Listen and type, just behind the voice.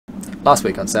Last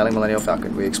week on Sailing Millennial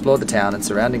Falcon, we explored the town and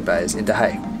surrounding bays into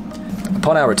Hay.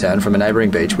 Upon our return from a neighbouring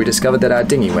beach, we discovered that our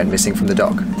dinghy went missing from the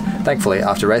dock. Thankfully,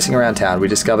 after racing around town, we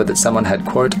discovered that someone had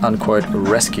quote-unquote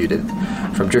rescued it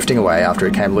from drifting away after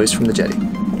it came loose from the jetty.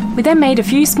 We then made a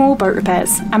few small boat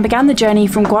repairs and began the journey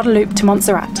from Guadeloupe to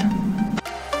Montserrat.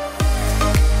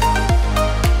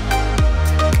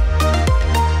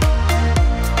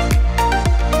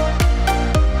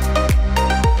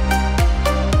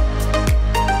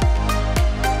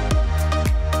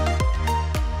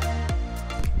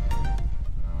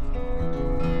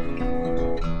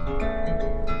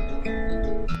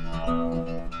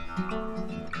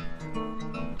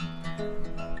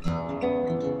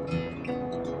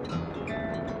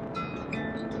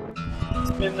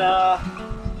 It's been an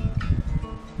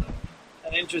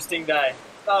interesting day.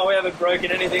 Oh, we haven't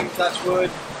broken anything, touch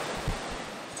wood.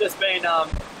 It's just been a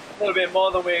little bit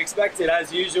more than we expected,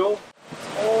 as usual.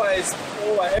 Always,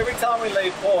 every time we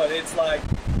leave port, it's like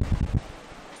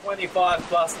 25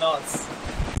 plus knots.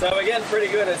 So we're getting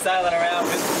pretty good at sailing around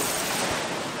with,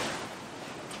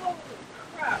 holy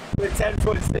crap, with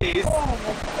 10-foot seas. Oh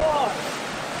my god!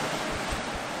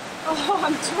 Oh,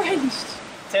 I'm drenched.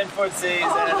 10-foot seas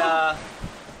and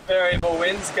variable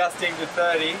winds gusting to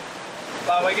 30.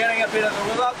 But we're getting a bit of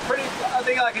I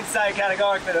think I can say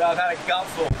categorically that I've had a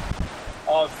gutful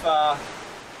of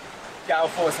gale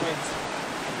force winds.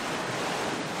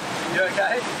 You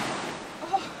okay?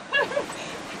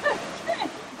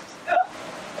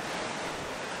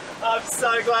 I'm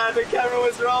so glad the camera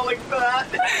was rolling for that.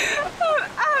 I'm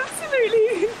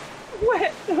absolutely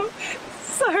wet.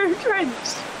 So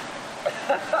drenched.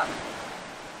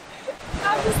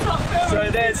 I'm just not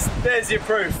filming. So there's your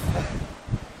proof.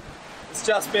 It's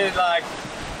just been like,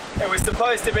 it was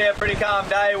supposed to be a pretty calm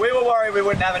day. We were worried we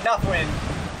wouldn't have enough wind.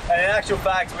 And in actual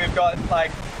fact, we've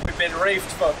been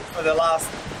reefed for the last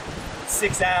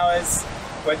 6 hours.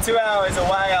 We're 2 hours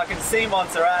away. I can see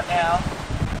Montserrat now.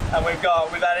 And we've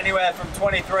had anywhere from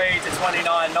 23 to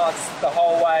 29 knots the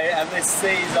whole way. And these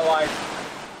seas are like,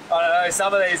 I don't know,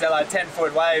 some of these are like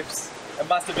 10-foot waves. It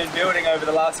must have been building over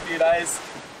the last few days.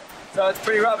 So it's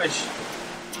pretty rubbish.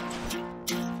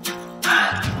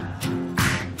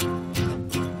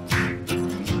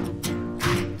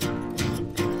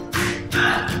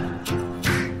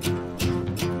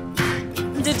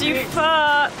 Did you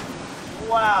fart?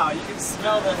 Wow, you can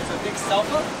smell that it's a big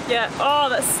sulfur. Yeah, oh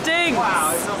that stinks.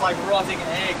 Wow, it smells like rotting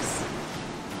eggs.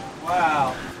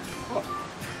 Wow.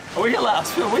 Are we allowed?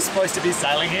 Are we supposed to be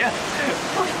sailing here?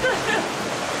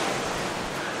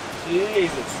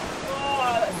 Jesus.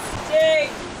 Oh, that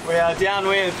stinks. We are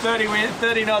downwind,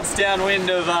 30 knots downwind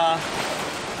of a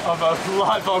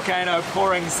live volcano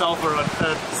pouring sulfur on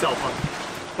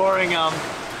pouring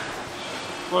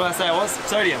what did I say it was?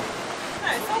 Sodium.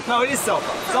 No, it is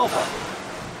sulfur. Sulfur.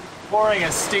 Pouring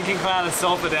a stinking cloud of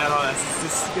sulfur down on us.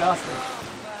 It's disgusting.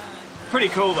 Pretty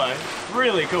cool though.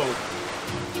 Really cool.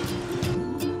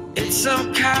 It's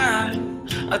some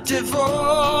kind of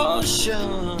devotion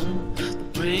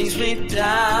that brings me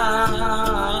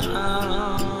down.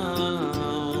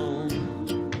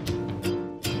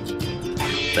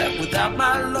 That without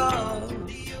my love.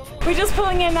 We're just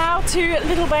pulling in now to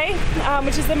Little Bay,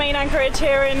 which is the main anchorage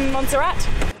here in Montserrat.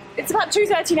 It's about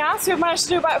 2:30 now, so we've managed to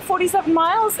do about 47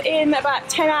 miles in about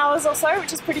 10 hours or so,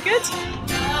 which is pretty good.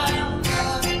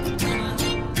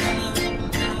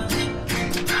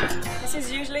 This is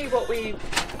usually what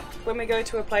when we go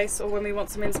to a place or when we want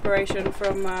some inspiration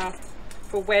from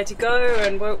for where to go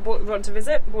and what we want to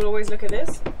visit, we'll always look at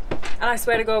this. And I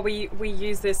swear to God, we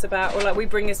use this we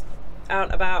bring this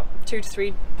out about 2 to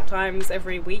 3 times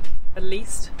every week at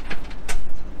least.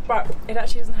 But it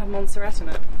actually doesn't have Montserrat in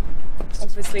it.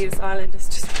 Obviously this island is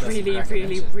just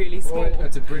really small. Well,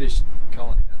 it's a British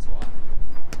colony, that's why.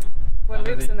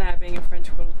 Guadeloupe's in there being a French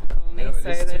colony,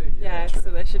 Yeah, so so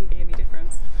there shouldn't be any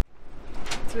difference.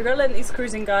 So we've got to learn these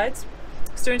cruising guides.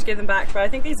 Still need to get them back, but I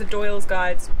think these are Doyle's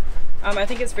guides. I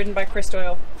think it's written by Chris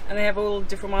Doyle, and they have all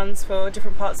different ones for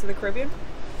different parts of the Caribbean.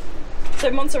 So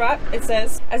Montserrat, it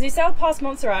says, as you sail past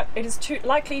Montserrat, it is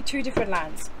likely two different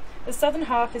lands. The southern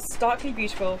half is starkly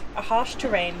beautiful, a harsh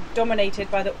terrain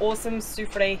dominated by the awesome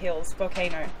Soufrière Hills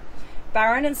volcano,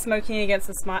 barren and smoking against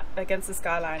the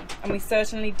skyline, and we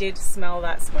certainly did smell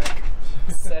that smoke.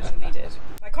 Certainly did.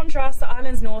 By contrast, the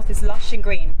island's north is lush and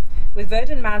green, with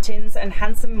verdant mountains and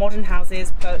handsome modern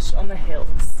houses perched on the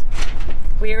hills.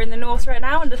 We are in the north right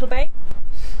now in Little Bay.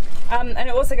 And it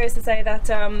also goes to say that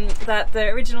that the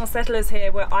original settlers here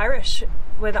were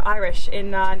the Irish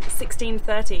in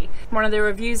 1630. One of the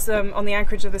reviews on the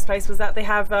anchorage of this place was that they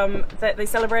have that they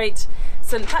celebrate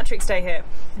St. Patrick's Day here,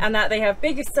 and that they have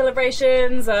big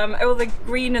celebrations, all the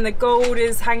green and the gold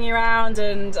is hanging around,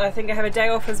 and I think they have a day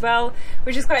off as well,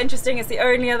 which is quite interesting. It's the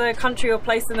only other country or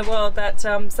place in the world that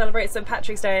celebrates St.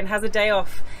 Patrick's Day and has a day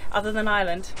off other than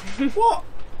Ireland. What?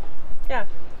 Yeah.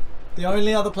 The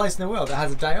only other place in the world that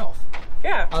has a day off?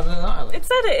 Yeah. Other than Ireland? It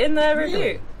said it in the Really?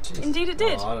 review. Jeez. Indeed it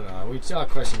did. Oh, I don't know. We are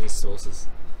questioning his sources.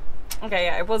 Okay,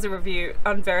 yeah, it was a review,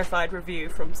 unverified review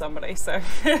from somebody, so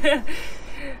I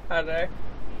don't know.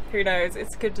 Who knows? It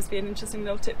could just be an interesting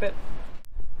little tidbit.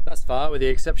 Thus far, with the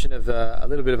exception of a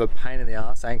little bit of a pain in the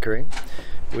arse anchoring,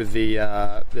 with the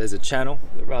there's a channel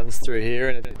that runs through here,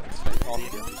 and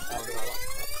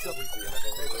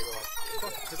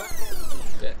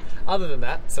yeah. Other than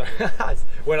that, sorry, I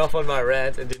went off on my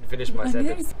rant and didn't finish my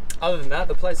sentence. Other than that,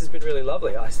 the place has been really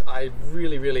lovely. I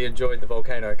really enjoyed the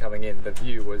volcano coming in. The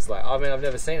view was like, I mean, I've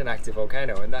never seen an active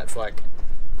volcano, and that's like,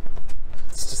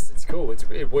 it's cool.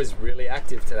 It was really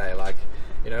active today. Like,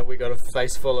 you know, we got a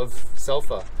face full of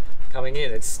sulfur coming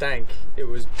in. It stank. It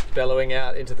was bellowing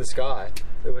out into the sky.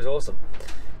 It was awesome.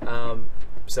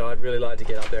 So I'd really like to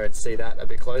get up there and see that a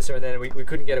bit closer. And then we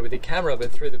couldn't get it with the camera,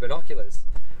 but through the binoculars,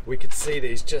 we could see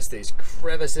these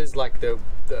crevices, like the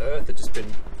earth had just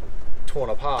been torn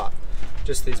apart.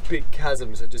 Just these big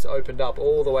chasms had just opened up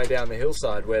all the way down the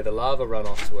hillside where the lava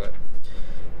runoffs were.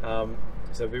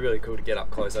 So it'd be really cool to get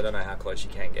up close. I don't know how close you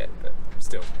can get, but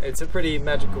still, it's a pretty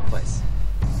magical place.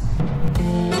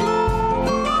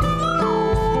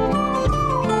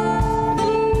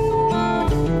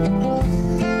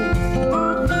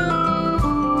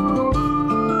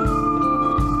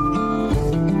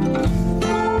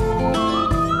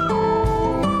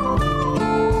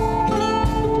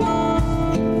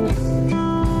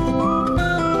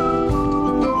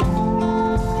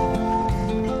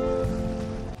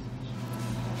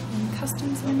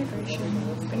 Customs and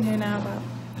immigration. We've been here now about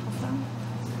half an hour.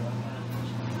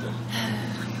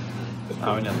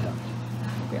 Oh, we're nearly done.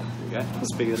 Yeah. Okay,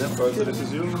 let's figure it out. This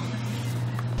is you.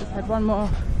 Just had one more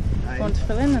one to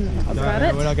fill in, and then that's about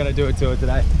it. We're not going to do a tour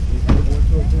today.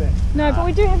 No, but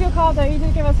we do have your card though. You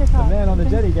did give us your card. The man on the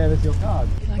jetty gave us your card.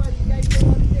 No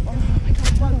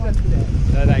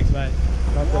thanks, mate.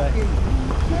 Not today.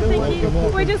 No, thank you.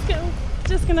 We're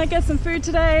just gonna get some food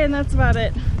today, and that's about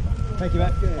it. Thank you,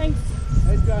 mate. Thanks.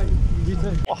 You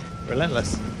too. Oh,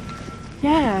 relentless.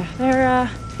 Yeah, there are a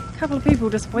couple of people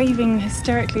just waving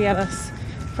hysterically at us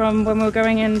from when we were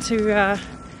going into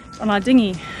on our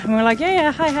dinghy, and we were like,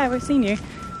 yeah, hi, we've seen you.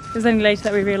 It was only later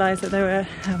that we realised that they were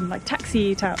like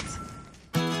taxi touts.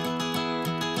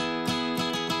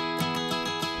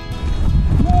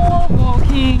 More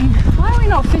walking. Why are we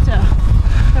not fitter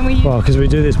than we? Well, because we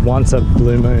do this once a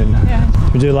blue moon.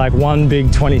 Yeah. We do like one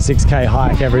big 26k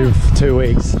hike every 2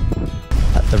 weeks.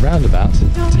 At the roundabout,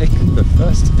 take the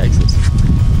first exit.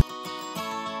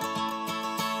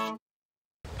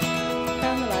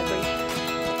 Found the library.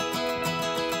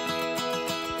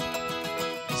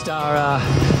 Just our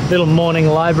little morning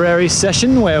library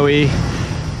session where we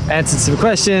answered some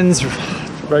questions,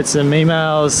 wrote some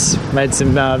emails, made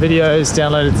some videos,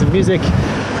 downloaded some music.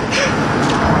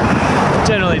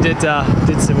 Generally did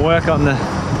some work on the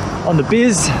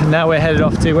biz. Now we're headed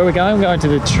off to where we're going. We're going to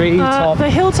the treetop. The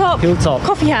Hilltop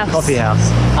Coffee House. Coffee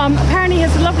House. Apparently it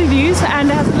has lovely views, and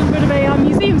it has a little bit of a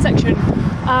museum section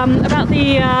about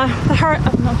the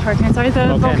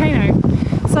volcano.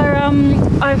 So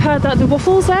I've heard that the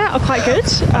waffles there are quite good,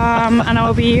 and I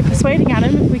will be persuading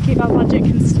Adam if we keep our budget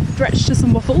can stretch to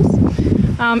some waffles.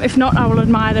 If not, I will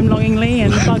admire them longingly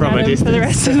and bug Adam for the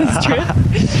rest of this trip.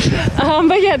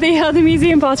 But yeah, the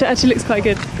museum part actually looks quite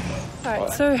good.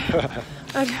 Alright, so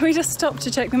we just stopped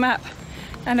to check the map,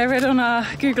 and I read on our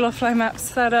Google Offline Maps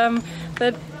that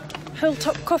the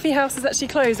Hilltop Coffee House is actually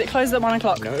closed. It closes at 1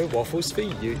 o'clock. No waffles for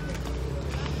you.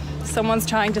 Someone's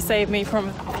trying to save me from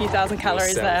a few thousand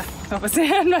calories Yourself. there,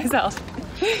 obviously, and myself.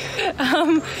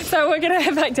 So we're gonna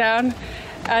head back down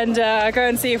and go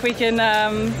and see if we can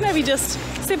maybe just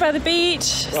sit by the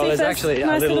beach. Well, see if there's actually a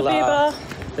nice little beer bar.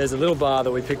 There's a little bar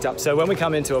that we picked up. So when we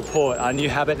come into a port, our new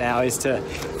habit now is to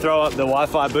throw up the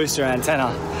Wi-Fi booster antenna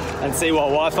and see what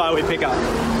Wi-Fi we pick up.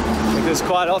 Because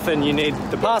quite often you need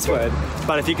the password,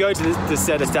 but if you go to the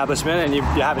said establishment and you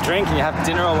have a drink and you have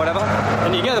dinner or whatever,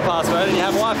 and you get the password and you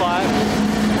have Wi-Fi,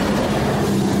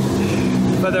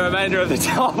 for the remainder of the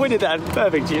time, we did that in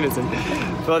perfect unison,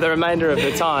 for the remainder of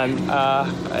the time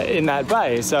in that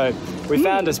bay. So we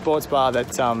found a sports bar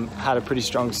that had a pretty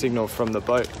strong signal from the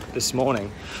boat this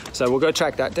morning. So we'll go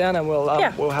track that down, and we'll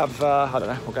have, I don't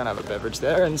know, we're going to have a beverage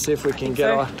there and see if we can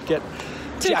get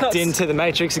jacked into the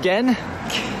Matrix again.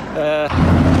 Oh,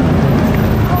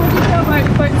 we did our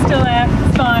boat still there.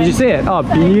 It's fine. Did you see it? Oh,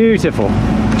 beautiful.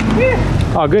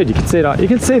 Oh, good. You can see it. You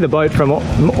can see the boat from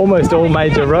almost all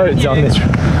major roads on this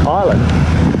island.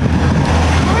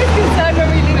 I'm always concerned when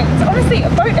we leave it. So honestly,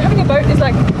 having a boat is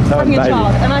like having a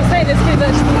child. And I say this because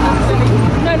there's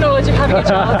absolutely no knowledge of having a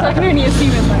child, so I can only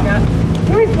assume it's like that. It's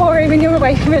very boring when you're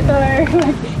away from it though.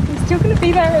 Like, you're still going to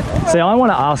be there. See, I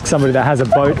want to ask somebody that has a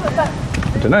boat.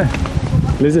 I don't know.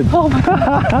 Lizard. Oh my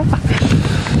god.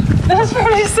 That's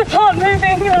probably just the part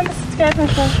moving. I'm scared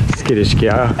myself. Skittish,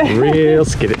 Khiara. Real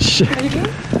skittish.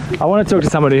 I want to talk to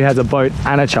somebody who has a boat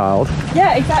and a child.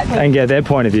 Yeah, exactly. And get their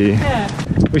point of view. Yeah.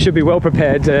 We should be well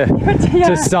prepared to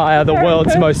sire the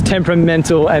world's most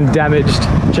temperamental and damaged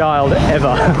child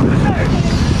ever.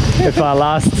 If our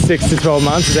last 6 to 12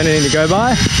 months is anything to go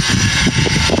by,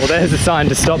 well, there's a sign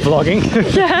to stop vlogging.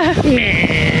 Yeah.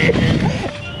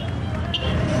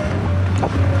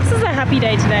 This is a happy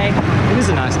day today. It is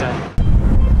a nice day.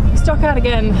 Stock out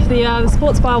again. The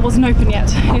sports bar wasn't open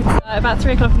yet. It's about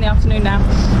 3 o'clock in the afternoon now,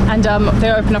 and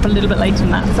they open up a little bit later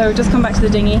than that. So we've just come back to the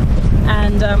dinghy,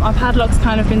 and our padlock's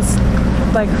kind of been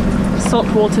like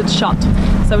salt-watered shut.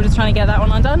 So we're just trying to get that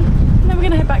one undone, and then we're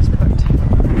going to head back to the boat.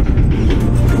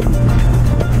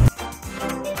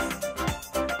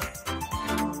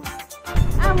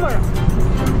 And we're off.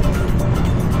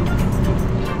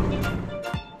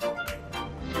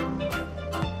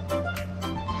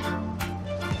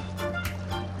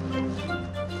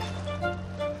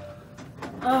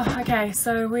 Oh, okay,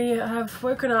 so we have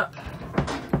woken up.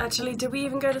 Actually, did we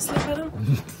even go to sleep, Adam?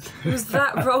 It was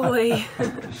that rolly.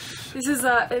 This is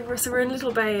so we're in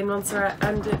Little Bay in Montserrat,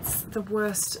 and it's the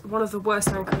worst, one of the worst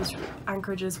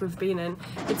anchorages we've been in.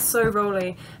 It's so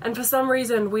rolly, and for some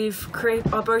reason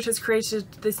our boat has created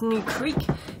this new creek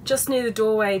just near the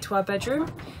doorway to our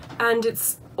bedroom, and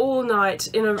it's all night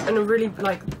in a really,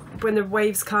 like, when the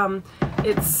waves come,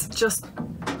 it's just,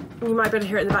 you might be able to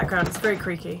hear it in the background. It's very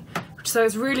creaky. So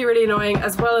it's really, really annoying,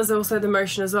 as well as also the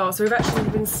motion as well. So we've actually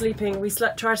been sleeping,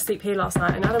 tried to sleep here last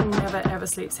night, and Adam never ever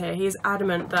sleeps here. He is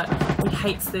adamant that he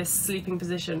hates this sleeping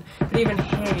position. But even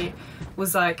he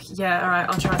was like, yeah, alright,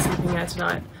 I'll try sleeping here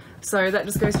tonight. So that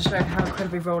just goes to show how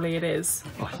incredibly rolly it is.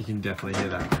 Oh, you can definitely hear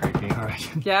that creaking, I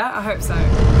reckon. Yeah, I hope so.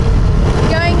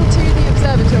 Going to the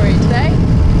observatory today,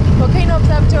 Volcano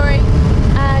Observatory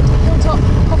and Hilltop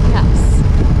Coffee House.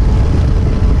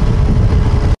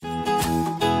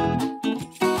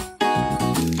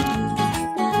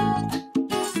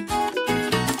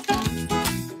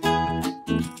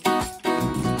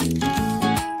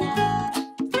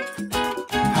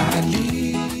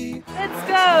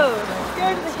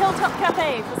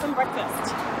 Cafe for some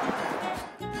breakfast.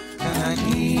 And I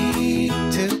need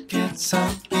to get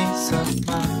some peace of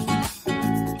mind.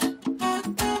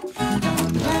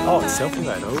 Oh, it's selfie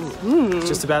mode. Oh,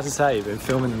 just about to say, you've been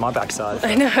filming my backside.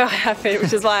 I know, I have been,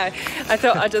 which is why I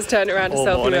thought I'd just turn it around to all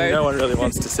selfie morning. mode. No one really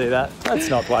wants to see that. That's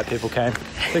not why people came.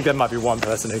 I think there might be one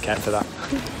person who came for that.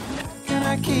 Can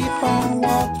I keep on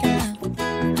walking?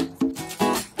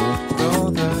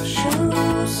 Though the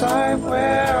shoes I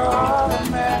wear are a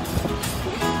mess.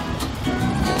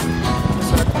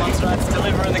 Montserrat's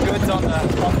delivering the goods on the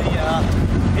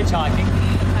hitchhiking.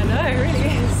 I know, it really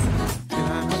is.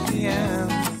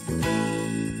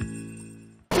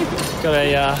 Got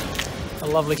a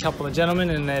lovely couple of gentlemen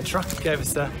in their truck gave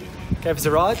us a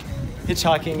ride.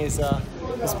 Hitchhiking is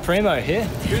primo here.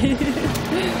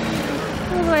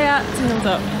 All the way out to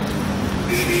Hilltop.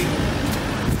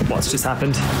 What's just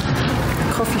happened?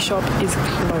 Coffee shop is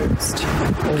closed.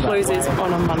 It closes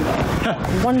on a Monday.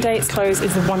 One day it's closed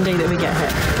is the one day that we get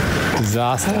here.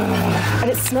 Disaster. And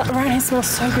it's not around here, smells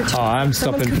so good too. Oh, I'm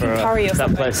Someone's stopping for curry or that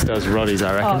something. place does Roddy's,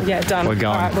 I reckon. Oh yeah, done. We're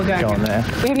going. All right, we're going there.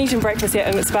 We haven't eaten breakfast yet,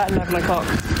 and it's about 11 o'clock.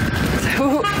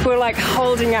 So we're like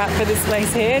holding out for this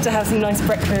place here to have some nice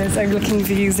breakfast, overlooking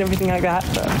views, and everything like that.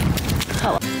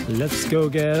 But Let's go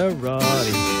get a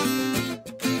Roddy.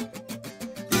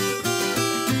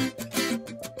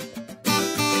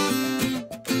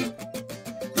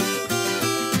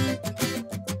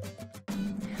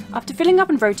 after filling up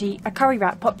on roti, a curry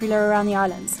wrap popular around the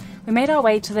islands, we made our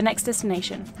way to the next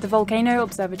destination, the Volcano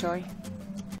Observatory.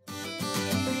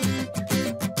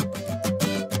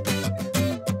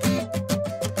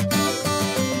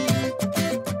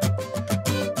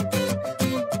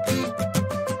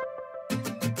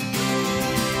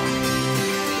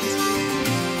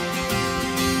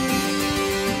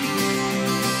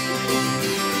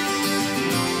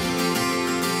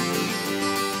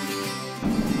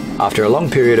 After a long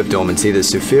period of dormancy, the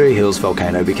Soufriere Hills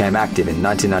volcano became active in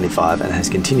 1995 and has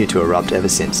continued to erupt ever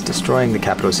since, destroying the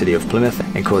capital city of Plymouth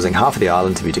and causing half of the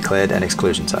island to be declared an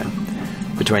exclusion zone.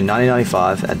 Between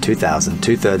 1995 and 2000,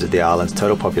 two-thirds of the island's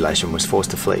total population was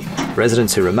forced to flee.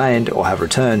 Residents who remained or have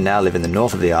returned now live in the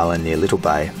north of the island near Little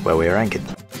Bay, where we are anchored.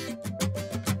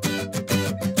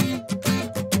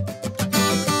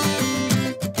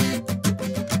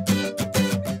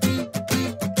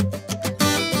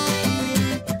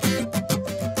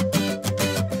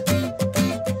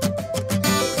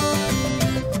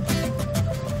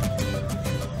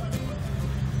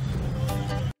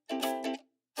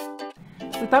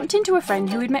 We bumped into a friend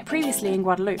who we'd met previously in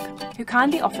Guadeloupe, who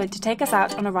kindly offered to take us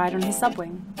out on a ride on his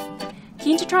subwing.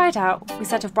 Keen to try it out, we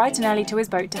set off bright and early to his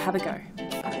boat to have a go.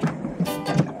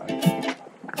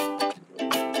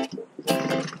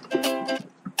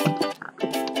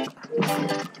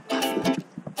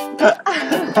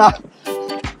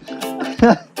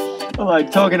 I'm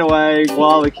like talking away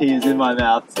while the key is in my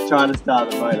mouth, trying to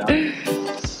start the motor.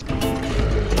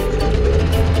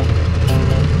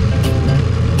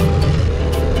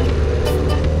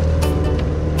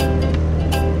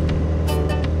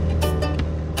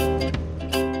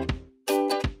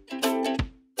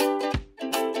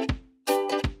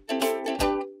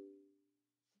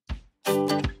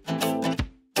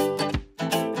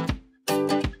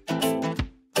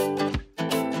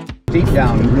 Deep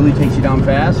down, it really takes you down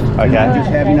fast. Okay. Just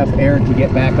have enough air to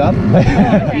get back up.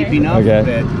 Deep enough that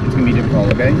it's going to be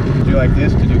difficult, okay? Do like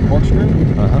this to do corkscrew,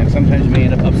 and sometimes you may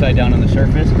end up upside down on the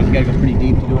surface because you got to go pretty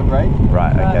deep to do it right.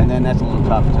 Right, okay. And then that's a little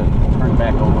tough to turn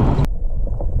back over.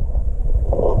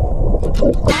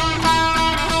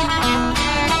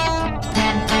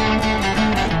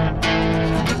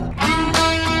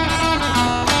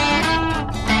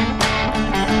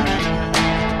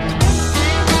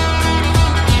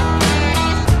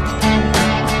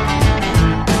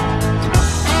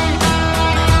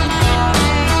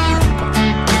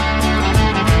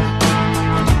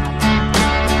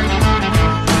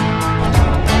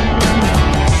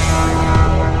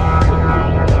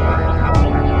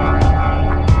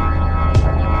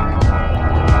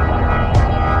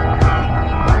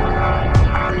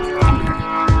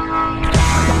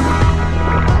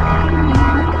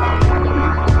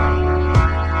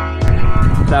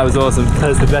 That was awesome.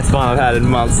 That's the best fun I've had in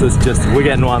months. It's just, we're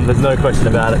getting one, there's no question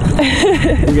about it.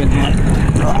 We're getting one.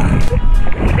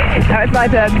 Now it's my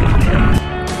turn.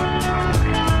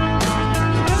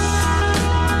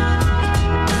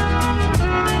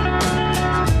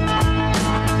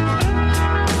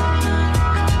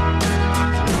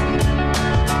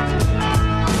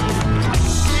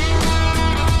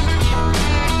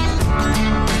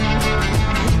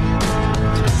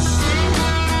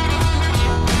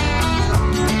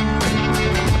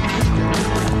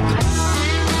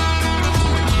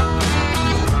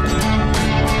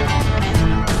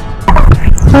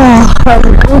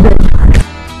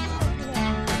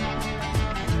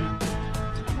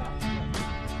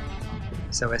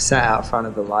 So we're sat out front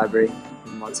of the library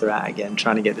in Montserrat again,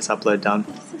 trying to get this upload done.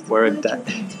 We're a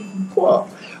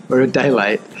day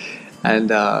late,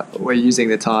 and we're using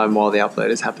the time while the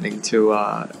upload is happening to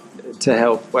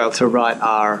help, well, to write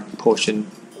our portion,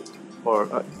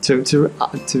 or to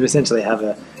essentially have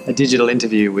a digital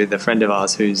interview with a friend of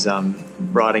ours who's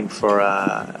writing for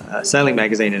a sailing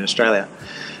magazine in Australia.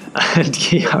 And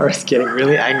Khiara's getting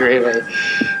really angry at me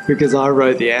because I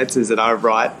wrote the answers and I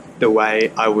write the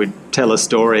way I would tell a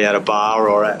story at a bar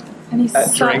or at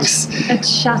drinks. A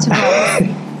chatterbox.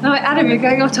 No, Adam, you're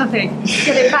going off topic.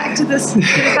 Get it back to the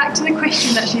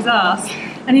question that she's asked.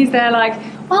 And he's there like,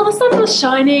 well, the sun was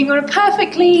shining on a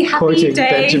perfectly happy Quoting day.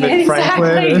 Benjamin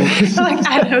Franklin. Exactly. Like,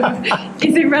 Adam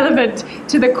is irrelevant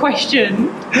to the question.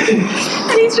 And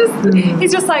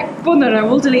he's just like, well, no,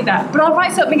 we'll delete that. But I'll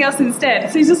write something else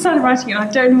instead. So he's just started writing it. I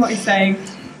don't know what he's saying.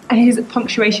 And his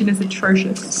punctuation is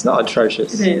atrocious. It's not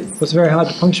atrocious. It is. It's very hard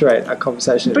to punctuate a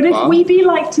conversation. But if we be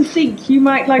like to think, you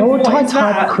might like, what what is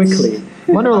type that? quickly.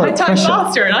 Wonder a lot I of type pressure.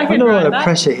 faster and I can Wonder a write lot of that.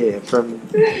 pressure here from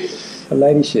a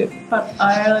ladyship. But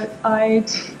I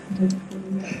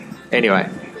Anyway,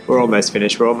 we're almost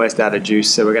finished. We're almost out of juice,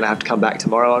 so we're going to have to come back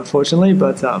tomorrow, unfortunately.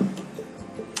 But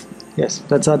yes,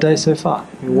 that's our day so far.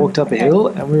 We walked up a hill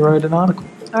and we wrote an article.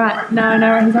 All right, now I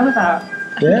know what he's on about.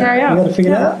 I can carry on. You got to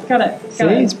figure it out. Got it. See,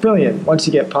 it's brilliant. Once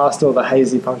you get past all the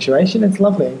hazy punctuation, it's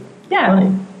lovely. Yeah.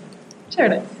 Funny. Sure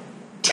it is.